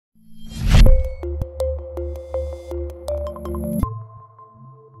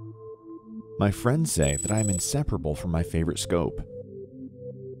My friends say that I am inseparable from my favorite scope.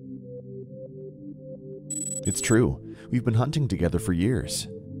 It's true, we've been hunting together for years.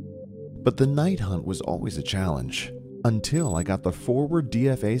 But the night hunt was always a challenge, until I got the Forward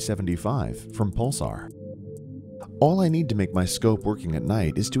DFA75 from PULSAR. All I need to make my scope working at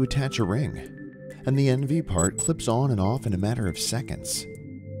night is to attach a ring, and the NV part clips on and off in a matter of seconds.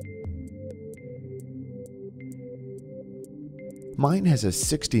 Mine has a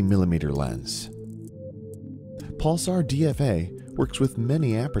 60mm lens. PULSAR DFA works with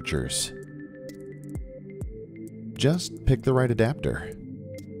many apertures. Just pick the right adapter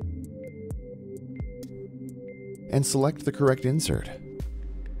and select the correct insert.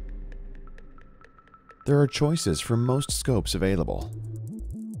 There are choices for most scopes available.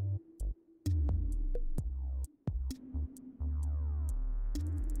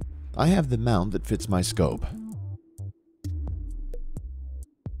 I have the mount that fits my scope.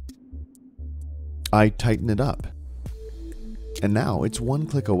 I tighten it up, and now it's one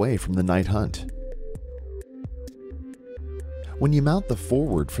click away from the night hunt. When you mount the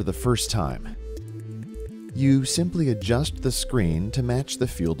Forward for the first time, you simply adjust the screen to match the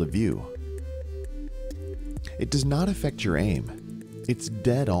field of view. It does not affect your aim. It's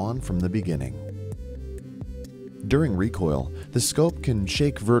dead on from the beginning. During recoil, the scope can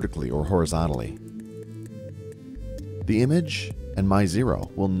shake vertically or horizontally. The image and my zero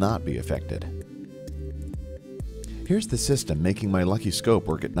will not be affected. Here's the system making my lucky scope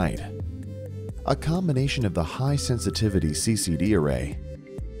work at night. A combination of the high sensitivity CCD array,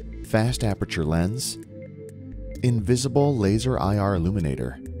 fast aperture lens, invisible laser IR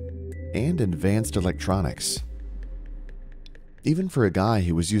illuminator, and advanced electronics. Even for a guy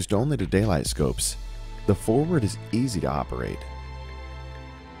who was used only to daylight scopes, the Forward is easy to operate.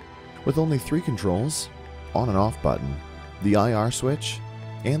 With only 3 controls, on and off button, the IR switch,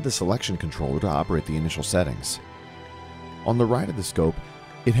 and the selection controller to operate the initial settings. On the right of the scope,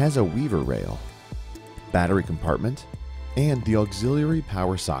 it has a weaver rail, battery compartment, and the auxiliary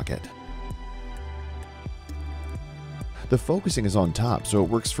power socket. The focusing is on top, so it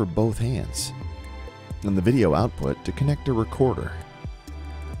works for both hands, and the video output to connect a recorder.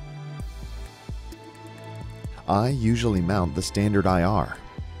 I usually mount the standard IR,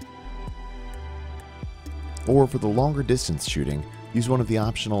 or for the longer distance shooting, use one of the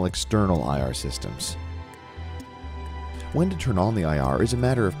optional external IR systems. When to turn on the IR is a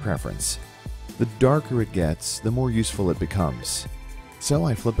matter of preference. The darker it gets, the more useful it becomes. So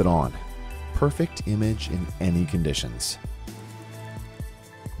I flip it on. Perfect image in any conditions.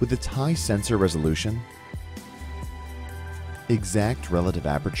 With its high sensor resolution, exact relative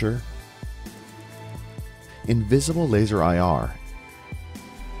aperture, invisible laser IR,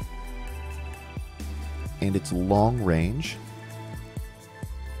 and its long range,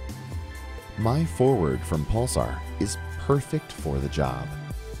 my Forward from PULSAR is perfect for the job.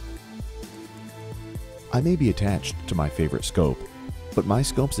 I may be attached to my favorite scope, but my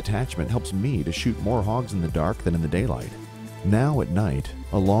scope's attachment helps me to shoot more hogs in the dark than in the daylight. Now at night,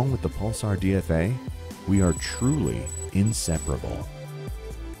 along with the PULSAR DFA, we are truly inseparable.